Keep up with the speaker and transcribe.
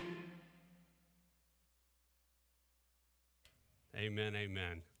Amen,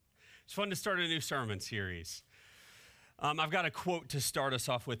 amen. It's fun to start a new sermon series. I've got a quote to start us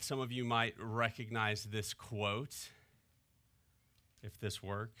off with. Some of you might recognize this quote. If this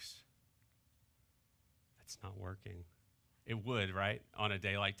works. It's not working. It would, right? On a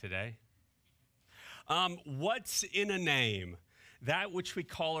day like today. What's in a name? That which we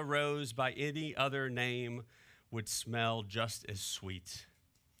call a rose by any other name would smell just as sweet.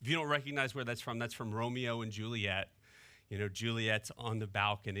 If you don't recognize where that's from Romeo and Juliet. You know, Juliet's on the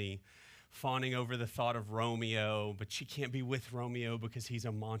balcony, fawning over the thought of Romeo, but she can't be with Romeo because he's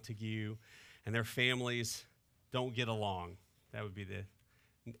a Montague, and their families don't get along. That would be the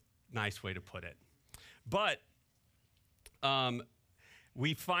nice way to put it. But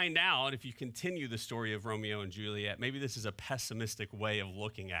we find out, if you continue the story of Romeo and Juliet, maybe this is a pessimistic way of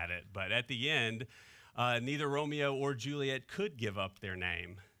looking at it, but at the end, neither Romeo or Juliet could give up their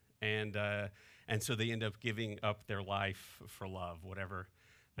name. And so they end up giving up their life for love, whatever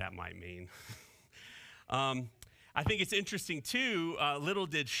that might mean. I think it's interesting, too, little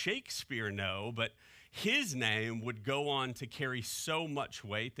did Shakespeare know, but his name would go on to carry so much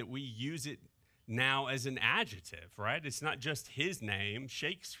weight that we use it now as an adjective, right? It's not just his name,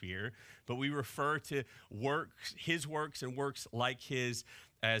 Shakespeare, but we refer to his works and works like his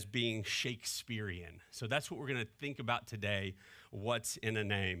as being Shakespearean. So that's what we're going to think about today, what's in a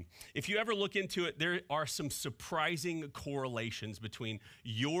name. If you ever look into it, there are some surprising correlations between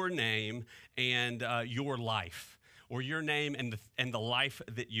your name and your life, or your name and the life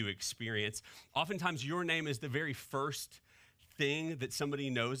that you experience. Oftentimes, your name is the very first thing that somebody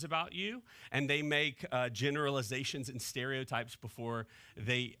knows about you, and they make generalizations and stereotypes before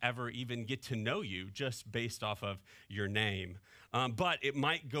they ever even get to know you, just based off of your name. But it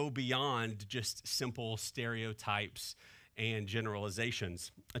might go beyond just simple stereotypes and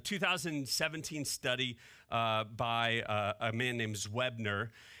generalizations. A 2017 study by a man named Zwebner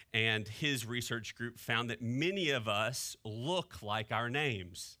and his research group found that many of us look like our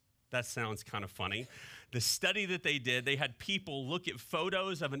names. That sounds kind of funny. The study that they did, they had people look at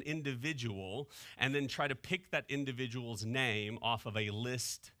photos of an individual and then try to pick that individual's name off of a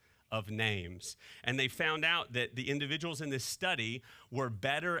list of names. And they found out that the individuals in this study were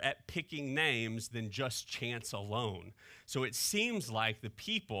better at picking names than just chance alone. So it seems like the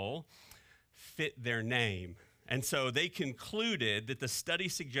people fit their name. And so they concluded that the study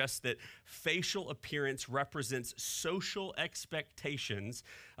suggests that facial appearance represents social expectations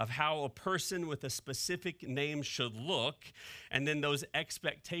of how a person with a specific name should look, and then those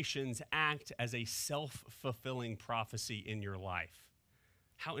expectations act as a self-fulfilling prophecy in your life.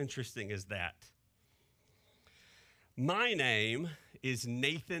 How interesting is that? My name is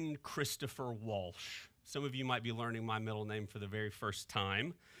Nathan Christopher Walsh. Some of you might be learning my middle name for the very first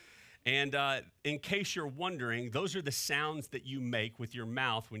time. And in case you're wondering, those are the sounds that you make with your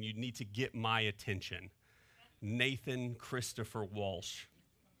mouth when you need to get my attention. Nathan Christopher Walsh.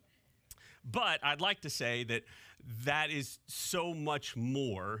 But I'd like to say that that is so much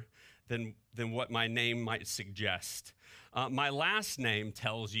more than what my name might suggest. My last name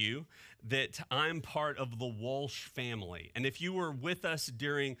tells you that I'm part of the Walsh family. And if you were with us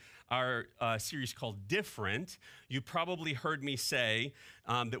during our series called Different, you probably heard me say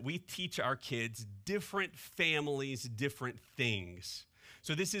that we teach our kids different families, different things.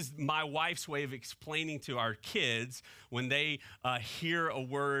 So this is my wife's way of explaining to our kids when they hear a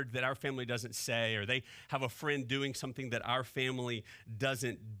word that our family doesn't say, or they have a friend doing something that our family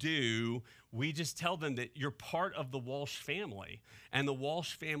doesn't do. We just tell them that you're part of the Walsh family, and the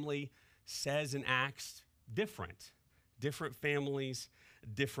Walsh family says and acts different. Different families,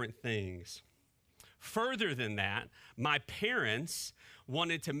 different things. Further than that, my parents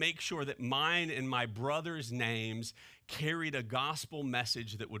wanted to make sure that mine and my brother's names carried a gospel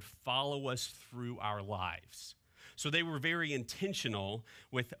message that would follow us through our lives. So they were very intentional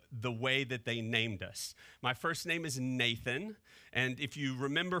with the way that they named us. My first name is Nathan, and if you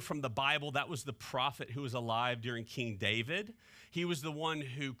remember from the Bible, that was the prophet who was alive during King David. He was the one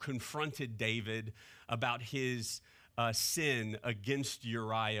who confronted David about his sin against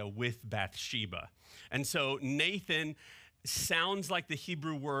Uriah with Bathsheba. And so Nathan sounds like the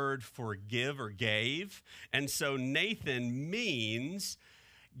Hebrew word for give or gave. And so Nathan means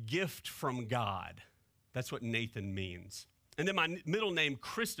gift from God. That's what Nathan means. And then my middle name,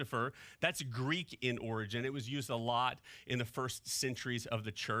 Christopher, that's Greek in origin. It was used a lot in the first centuries of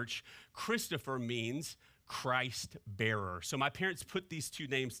the church. Christopher means Christ bearer. So my parents put these two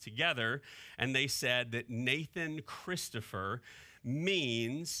names together, and they said that Nathan Christopher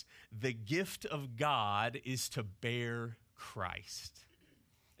means the gift of God is to bear Christ.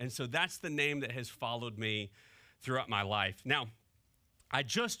 And so that's the name that has followed me throughout my life. Now, I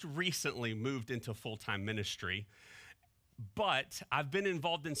just recently moved into full-time ministry, but I've been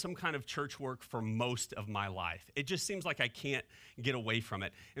involved in some kind of church work for most of my life. It just seems like I can't get away from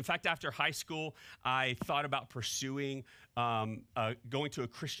it. In fact, after high school, I thought about pursuing going to a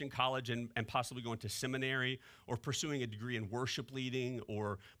Christian college and possibly going to seminary, or pursuing a degree in worship leading,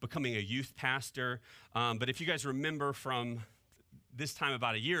 or becoming a youth pastor. But if you guys remember from this time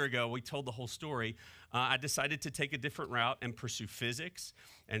about a year ago, we told the whole story. I decided to take a different route and pursue physics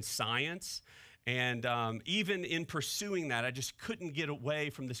and science. And even in pursuing that, I just couldn't get away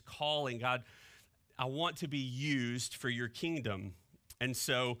from this calling. God, I want to be used for your kingdom. And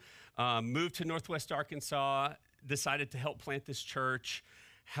so moved to Northwest Arkansas, decided to help plant this church,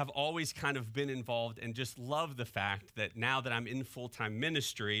 have always kind of been involved, and just love the fact that now that I'm in full-time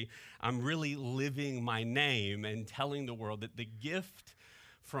ministry, I'm really living my name and telling the world that the gift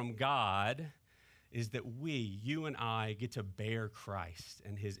from God is that you and I, get to bear Christ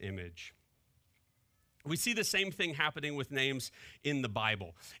and his image. We see the same thing happening with names in the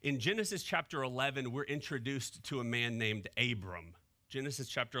Bible. In Genesis chapter 11, we're introduced to a man named Abram. Genesis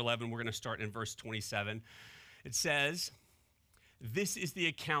chapter 11, we're going to start in verse 27. It says, "This is the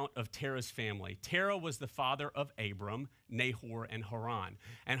account of Terah's family. Terah was the father of Abram, Nahor, and Haran.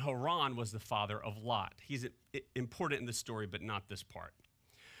 And Haran was the father of Lot." He's important in the story, but not this part.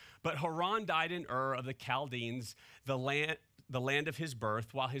 "But Haran died in Ur of the Chaldeans, the land of his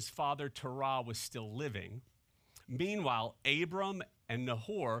birth, while his father Terah was still living. Meanwhile, Abram and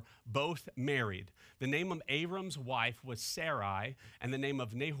Nahor both married. The name of Abram's wife was Sarai, and the name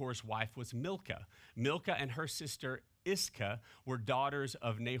of Nahor's wife was Milcah. Milcah and her sister Iscah were daughters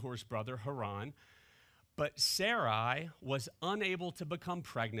of Nahor's brother Haran. But Sarai was unable to become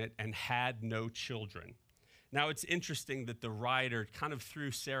pregnant and had no children." Now, it's interesting that the writer kind of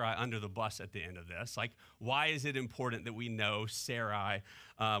threw Sarai under the bus at the end of this. Like, why is it important that we know Sarai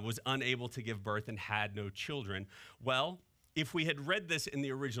was unable to give birth and had no children? Well, if we had read this in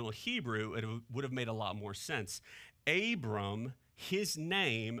the original Hebrew, it would have made a lot more sense. Abram, his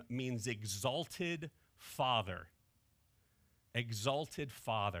name means exalted father. Exalted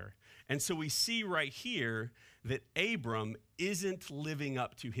father. And so we see right here that Abram isn't living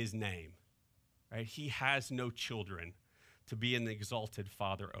up to his name. Right? He has no children to be an exalted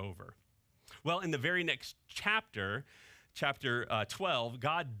father over. Well, in the very next chapter 12,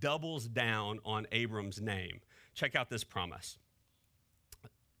 God doubles down on Abram's name. Check out this promise.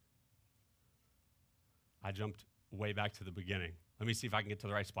 I jumped way back to the beginning. Let me see if I can get to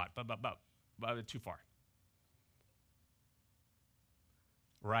the right spot. Too far.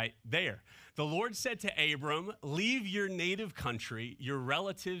 Right there. "The Lord said to Abram, 'Leave your native country, your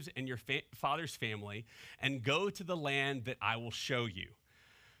relatives, and your father's family, and go to the land that I will show you.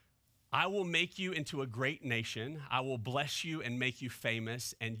 I will make you into a great nation. I will bless you and make you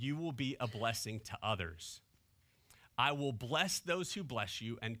famous, and you will be a blessing to others. I will bless those who bless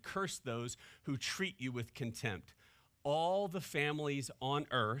you and curse those who treat you with contempt. All the families on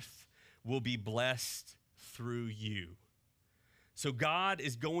earth will be blessed through you.'" So God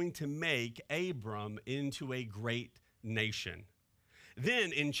is going to make Abram into a great nation.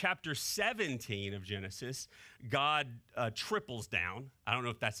 Then in chapter 17 of Genesis, God triples down. I don't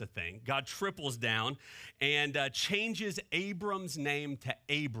know if that's a thing. God triples down and changes Abram's name to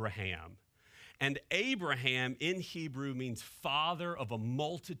Abraham. And Abraham in Hebrew means father of a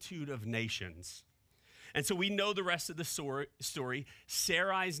multitude of nations. And so we know the rest of the story.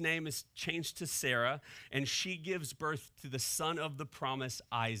 Sarai's name is changed to Sarah, and she gives birth to the son of the promise,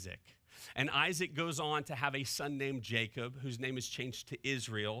 Isaac. And Isaac goes on to have a son named Jacob, whose name is changed to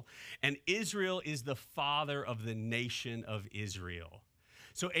Israel. And Israel is the father of the nation of Israel.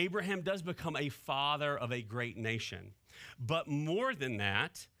 So Abraham does become a father of a great nation. But more than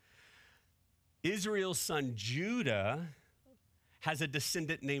that, Israel's son Judah has a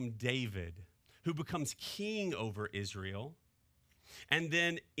descendant named David, who becomes king over Israel. And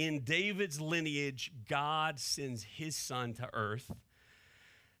then in David's lineage, God sends his son to earth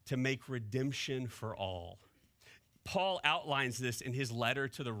to make redemption for all. Paul outlines this in his letter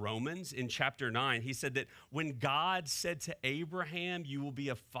to the Romans in chapter 9. He said that when God said to Abraham, "You will be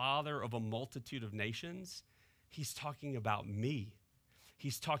a father of a multitude of nations," he's talking about me.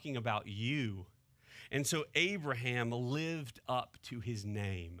 He's talking about you. And so Abraham lived up to his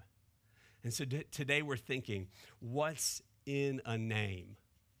name. And so today we're thinking, what's in a name?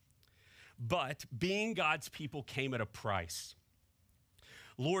 But being God's people came at a price.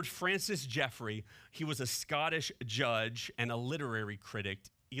 Lord Francis Jeffrey, he was a Scottish judge and a literary critic.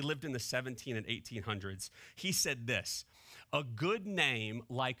 He lived in the 17 and 1800s. He said this: A good name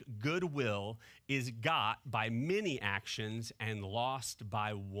like goodwill is got by many actions and lost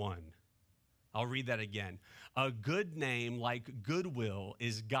by one. I'll read that again. A good name like goodwill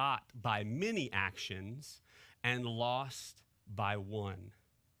is got by many actions and lost by one.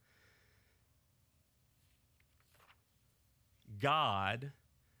 God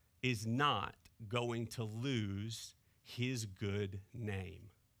is not going to lose his good name.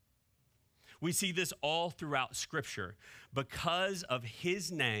 We see this all throughout Scripture. Because of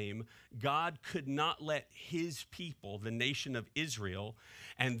his name, God could not let his people, the nation of Israel,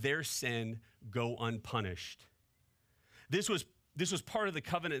 and their sin go unpunished. This was part of the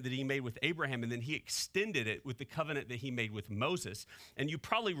covenant that he made with Abraham, and then he extended it with the covenant that he made with Moses. And you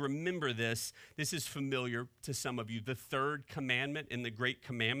probably remember this. This is familiar to some of you. The third commandment in the Great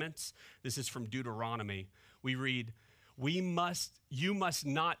Commandments. This is from Deuteronomy. We read, you must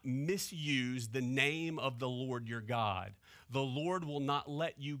not misuse the name of the Lord your God. The Lord will not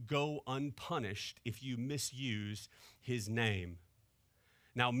let you go unpunished if you misuse his name.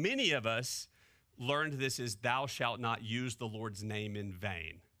 Now, many of us learned this as thou shalt not use the Lord's name in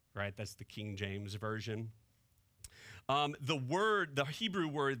vain, right? That's the King James Version. The Hebrew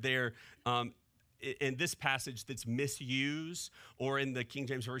word there, in this passage that's misuse, or in the King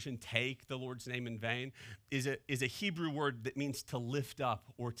James Version, take the Lord's name in vain, is a Hebrew word that means to lift up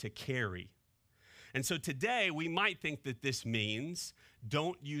or to carry. And so today we might think that this means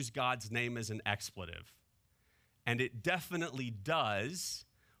don't use God's name as an expletive. And it definitely does,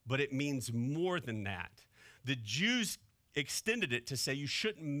 but it means more than that. The Jews extended it to say you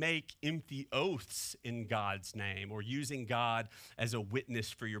shouldn't make empty oaths in God's name or using God as a witness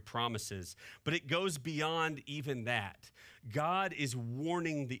for your promises. But it goes beyond even that. God is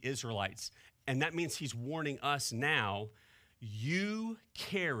warning the Israelites, and that means he's warning us now. You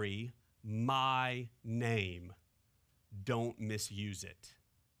carry my name. Don't misuse it.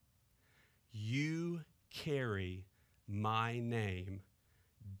 You carry my name.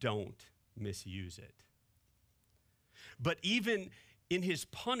 Don't misuse it. But even in his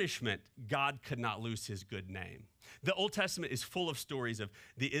punishment, God could not lose his good name. The Old Testament is full of stories of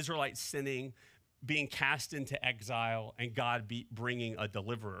the Israelites sinning, being cast into exile, and God bringing a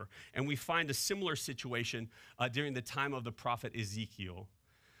deliverer. And we find a similar situation during the time of the prophet Ezekiel.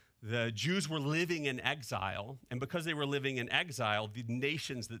 The Jews were living in exile, and because they were living in exile, the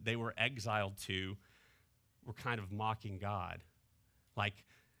nations that they were exiled to were kind of mocking God. Like,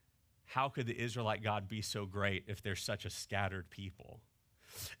 how could the Israelite God be so great if they're such a scattered people?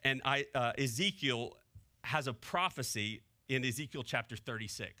 And Ezekiel has a prophecy in Ezekiel chapter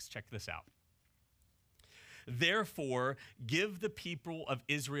 36. Check this out. Therefore, give the people of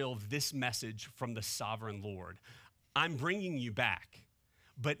Israel this message from the sovereign Lord. I'm bringing you back,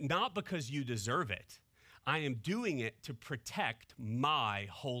 but not because you deserve it. I am doing it to protect my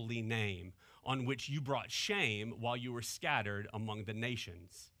holy name, on which you brought shame while you were scattered among the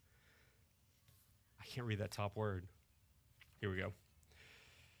nations. I can't read that top word. Here we go.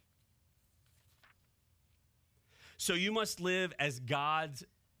 So you must live as God's.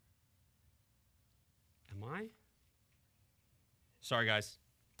 Am I? Sorry, guys.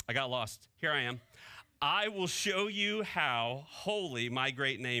 I got lost. Here I am. I will show you how holy my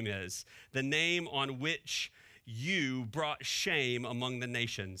great name is, the name on which you brought shame among the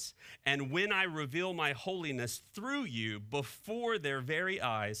nations. And when I reveal my holiness through you before their very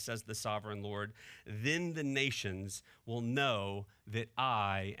eyes, says the sovereign Lord, then the nations will know that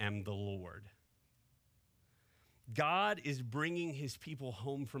I am the Lord. God is bringing his people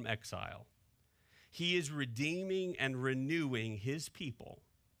home from exile. He is redeeming and renewing his people.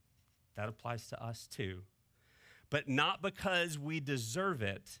 That applies to us too. But not because we deserve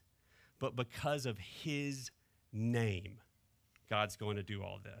it, but because of his name. God's going to do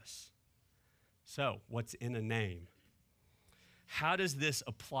all this. So, what's in a name? How does this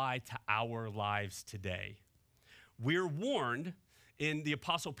apply to our lives today? We're warned in the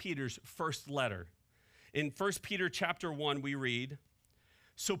Apostle Peter's first letter. In 1 Peter chapter 1, we read,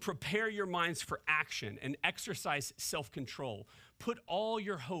 so prepare your minds for action and exercise self-control. Put all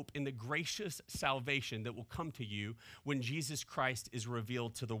your hope in the gracious salvation that will come to you when Jesus Christ is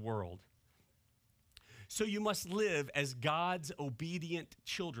revealed to the world. So you must live as God's obedient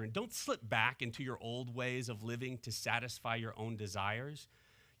children. Don't slip back into your old ways of living to satisfy your own desires.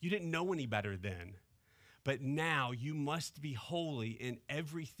 You didn't know any better then. But now you must be holy in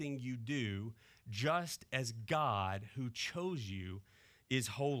everything you do, just as God who chose you is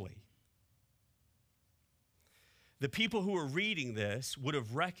holy. The people who are reading this would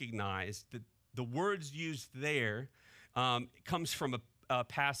have recognized that the words used there comes from a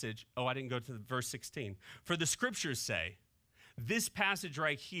passage. Oh, I didn't go to verse 16. For the scriptures say, This passage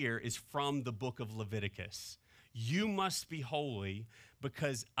right here is from the book of Leviticus. You must be holy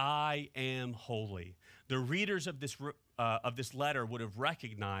because I am holy. The readers of this letter would have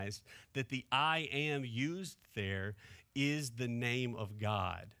recognized that the I am used there is the name of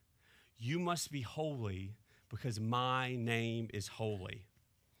God. You must be holy because my name is holy.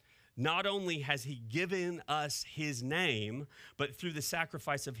 Not only has he given us his name, but through the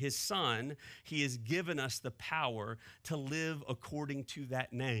sacrifice of his son, he has given us the power to live according to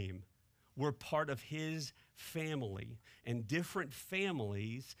that name. We're part of his family, and different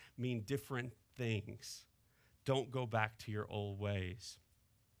families mean different things. Don't go back to your old ways.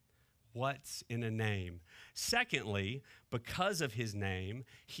 What's in a name? Secondly, because of his name,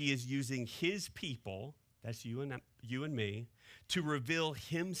 he is using his people, that's you and me, to reveal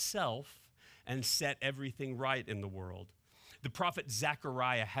himself and set everything right in the world. The prophet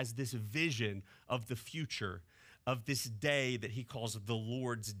Zechariah has this vision of the future, of this day that he calls the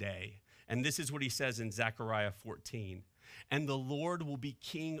Lord's Day. And this is what he says in Zechariah 14. And the Lord will be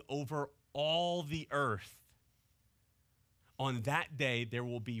king over all the earth. On that day, there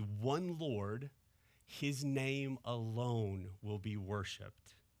will be one Lord. His name alone will be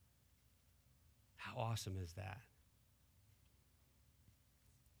worshiped. How awesome is that?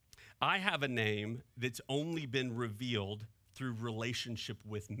 I have a name that's only been revealed through relationship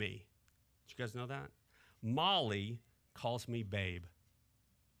with me. Did you guys know that? Molly calls me babe.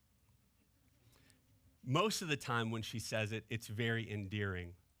 Most of the time when she says it, it's very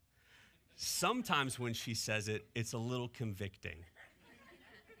endearing. Sometimes when she says it, it's a little convicting.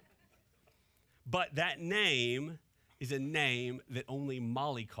 But that name is a name that only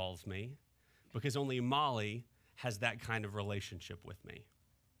Molly calls me because only Molly has that kind of relationship with me.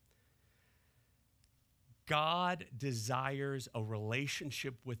 God desires a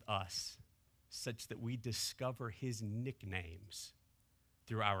relationship with us such that we discover his nicknames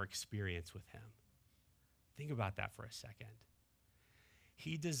through our experience with him. Think about that for a second.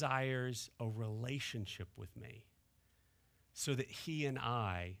 He desires a relationship with me so that he and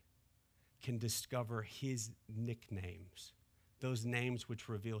I can discover his nicknames, those names which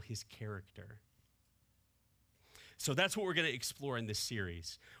reveal his character. So that's what we're going to explore in this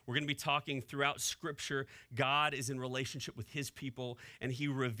series. We're going to be talking throughout Scripture. God is in relationship with his people, and he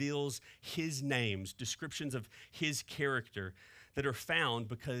reveals his names, descriptions of his character that are found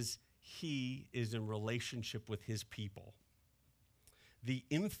because he is in relationship with his people. The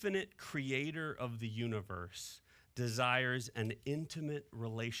infinite creator of the universe desires an intimate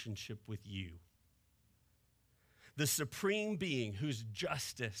relationship with you. The supreme being whose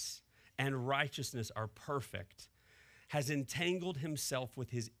justice and righteousness are perfect has entangled himself with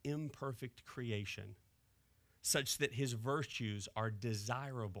his imperfect creation such that his virtues are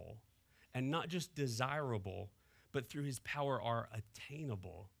desirable, and not just desirable, but through his power are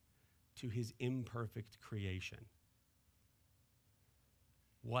attainable to his imperfect creation.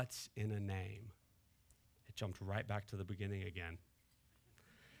 What's in a name? It jumped right back to the beginning again.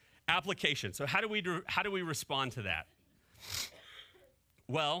 Application. So how do we respond to that?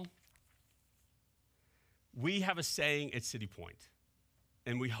 Well, we have a saying at City Point,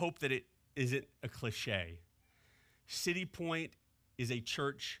 and we hope that it isn't a cliche. City Point is a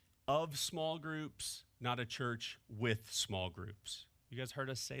church of small groups, not a church with small groups. You guys heard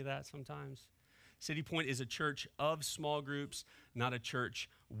us say that sometimes? City Point is a church of small groups, not a church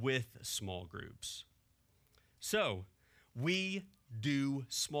with small groups. So we do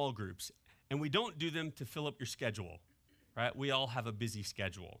small groups, and we don't do them to fill up your schedule, right? We all have a busy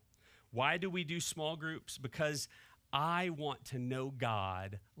schedule. Why do we do small groups? Because I want to know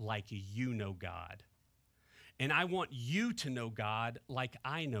God like you know God. And I want you to know God like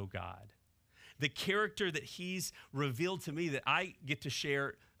I know God. The character that he's revealed to me that I get to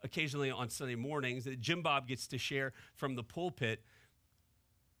share occasionally on Sunday mornings, that Jim Bob gets to share from the pulpit,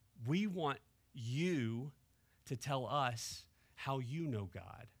 we want you to tell us how you know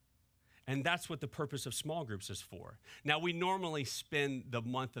God. And that's what the purpose of small groups is for. Now, we normally spend the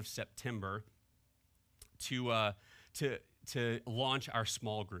month of September to launch our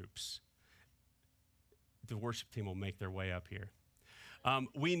small groups. The worship team will make their way up here.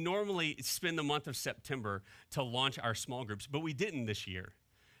 We normally spend the month of September to launch our small groups, but we didn't this year.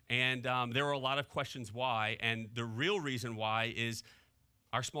 And there were a lot of questions why, and the real reason why is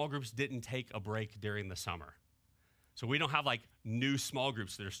our small groups didn't take a break during the summer. So we don't have like new small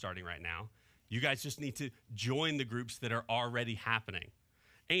groups that are starting right now. You guys just need to join the groups that are already happening.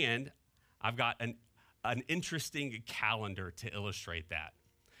 And I've got an interesting calendar to illustrate that.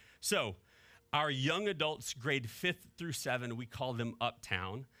 So our young adults, grade 5th through 7, we call them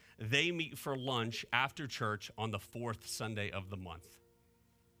Uptown. they meet for lunch after church on the fourth Sunday of the month.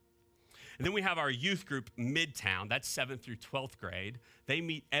 And then we have our youth group, Midtown. That's 7th through 12th grade. They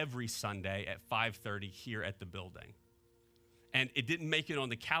meet every Sunday at 5:30 here at the building. And it didn't make it on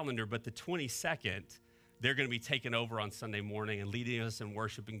the calendar, but the 22nd, they're going to be taking over on Sunday morning and leading us in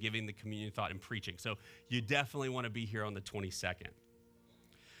worship and giving the communion thought and preaching. So you definitely want to be here on the 22nd.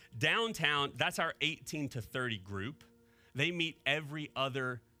 Downtown, that's our 18 to 30 group. They meet every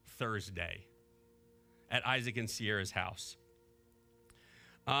other Thursday at Isaac and Sierra's house.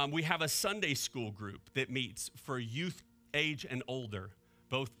 We have a Sunday school group that meets for youth age and older,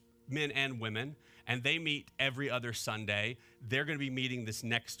 both men and women, and they meet every other Sunday. They're going to be meeting this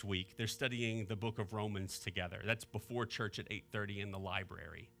next week. They're studying the book of Romans together. That's before church at 8:30 in the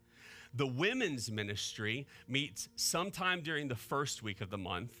library. The women's ministry meets sometime during the first week of the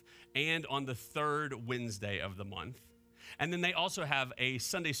month and on the third Wednesday of the month. And then they also have a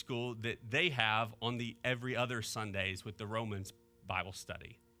Sunday school that they have on the every other Sundays with the Romans Bible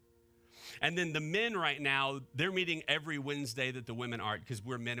study. And then the men right now, they're meeting every Wednesday that the women aren't because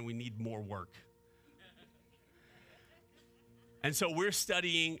we're men and we need more work. And so we're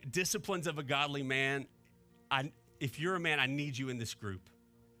studying Disciplines of a Godly Man. If you're a man, I need you in this group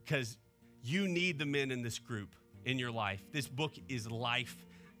because you need the men in this group in your life. This book is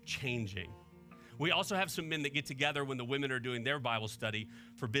life-changing. We also have some men that get together when the women are doing their Bible study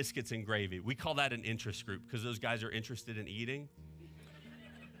for biscuits and gravy. We call that an interest group because those guys are interested in eating.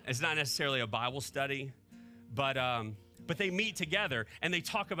 It's not necessarily a Bible study, but they meet together and they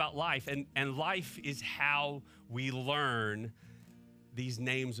talk about life. And life is how we learn these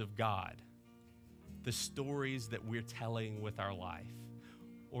names of God, the stories that we're telling with our life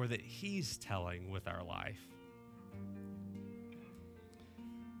or that He's telling with our life.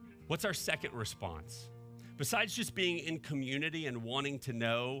 What's our second response? Besides just being in community and wanting to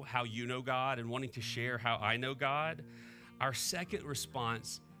know how you know God and wanting to share how I know God, our second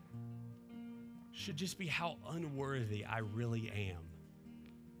response should just be how unworthy I really am.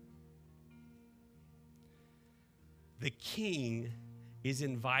 The King is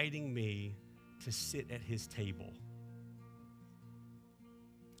inviting me to sit at His table.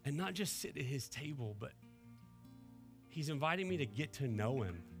 And not just sit at His table, but He's inviting me to get to know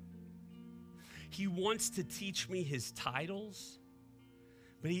Him. He wants to teach me His titles,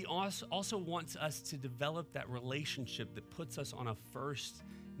 but He also wants us to develop that relationship that puts us on a first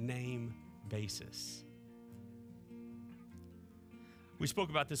name basis. We spoke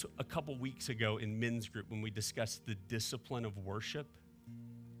about this a couple weeks ago in men's group when we discussed the discipline of worship.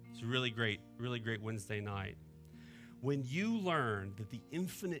 It's a really great Wednesday night. When you learn that the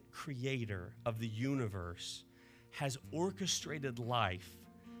infinite creator of the universe has orchestrated life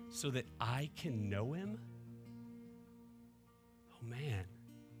so that I can know Him, oh man,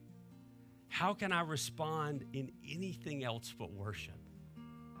 how can I respond in anything else but worship?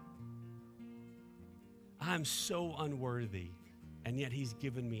 I'm so unworthy, and yet He's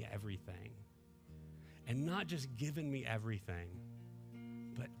given me everything. And not just given me everything,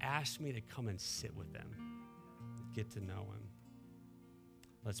 but asked me to come and sit with Him, get to know Him.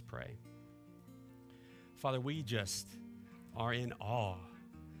 Let's pray. Father, we just are in awe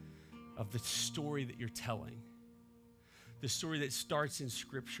of the story that You're telling, the story that starts in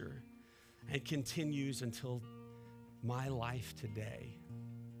Scripture and continues until my life today.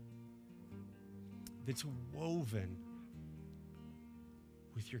 That's woven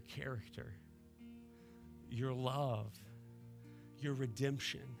with Your character, Your love, Your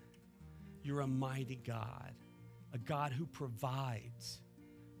redemption. You're a mighty God, a God who provides.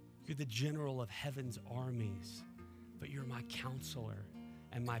 You're the general of heaven's armies, but You're my counselor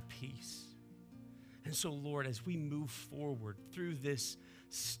and my peace. And so, Lord, as we move forward through this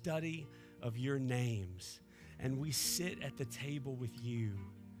study of Your names and we sit at the table with You,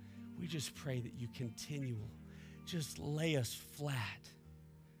 we just pray that You continue, just lay us flat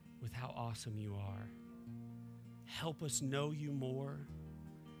with how awesome You are. Help us know You more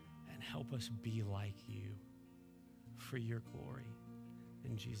and help us be like You for Your glory.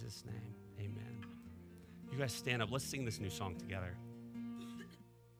 In Jesus' name, amen. You guys stand up. Let's sing this new song together.